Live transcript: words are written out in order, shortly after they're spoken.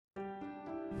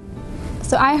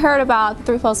So I heard about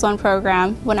the 3+1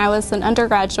 program when I was an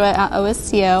undergraduate at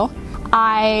OSU.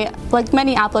 I, like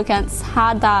many applicants,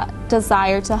 had that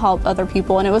desire to help other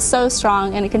people, and it was so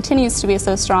strong, and it continues to be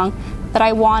so strong, that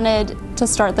I wanted to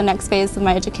start the next phase of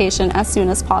my education as soon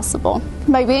as possible.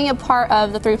 By being a part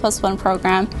of the 3+1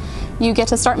 program, you get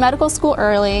to start medical school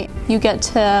early, you get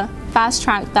to fast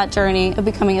track that journey of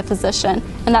becoming a physician,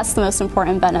 and that's the most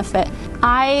important benefit.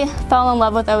 I fell in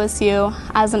love with OSU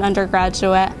as an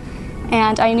undergraduate,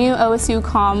 and I knew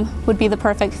OSU-COM would be the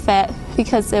perfect fit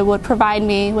because it would provide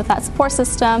me with that support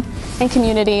system and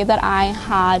community that I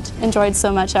had enjoyed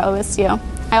so much at OSU.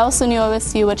 I also knew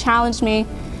OSU would challenge me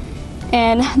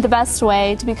in the best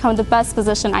way to become the best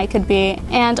physician I could be.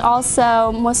 And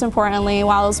also, most importantly,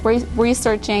 while I was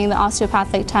researching the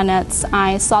osteopathic tenets,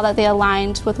 I saw that they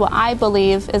aligned with what I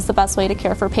believe is the best way to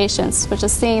care for patients, which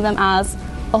is seeing them as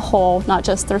a whole, not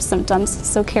just their symptoms,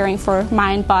 so caring for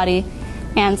mind, body,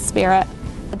 and spirit.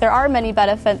 There are many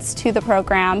benefits to the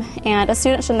program, and a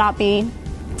student should not be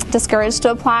discouraged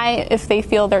to apply if they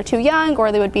feel they're too young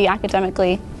or they would be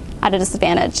academically at a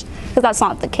disadvantage, because that's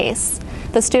not the case.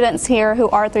 The students here who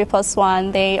are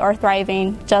 3+1, they are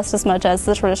thriving just as much as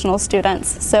the traditional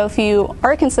students. So if you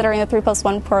are considering the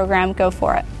 3+1 program, go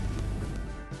for it.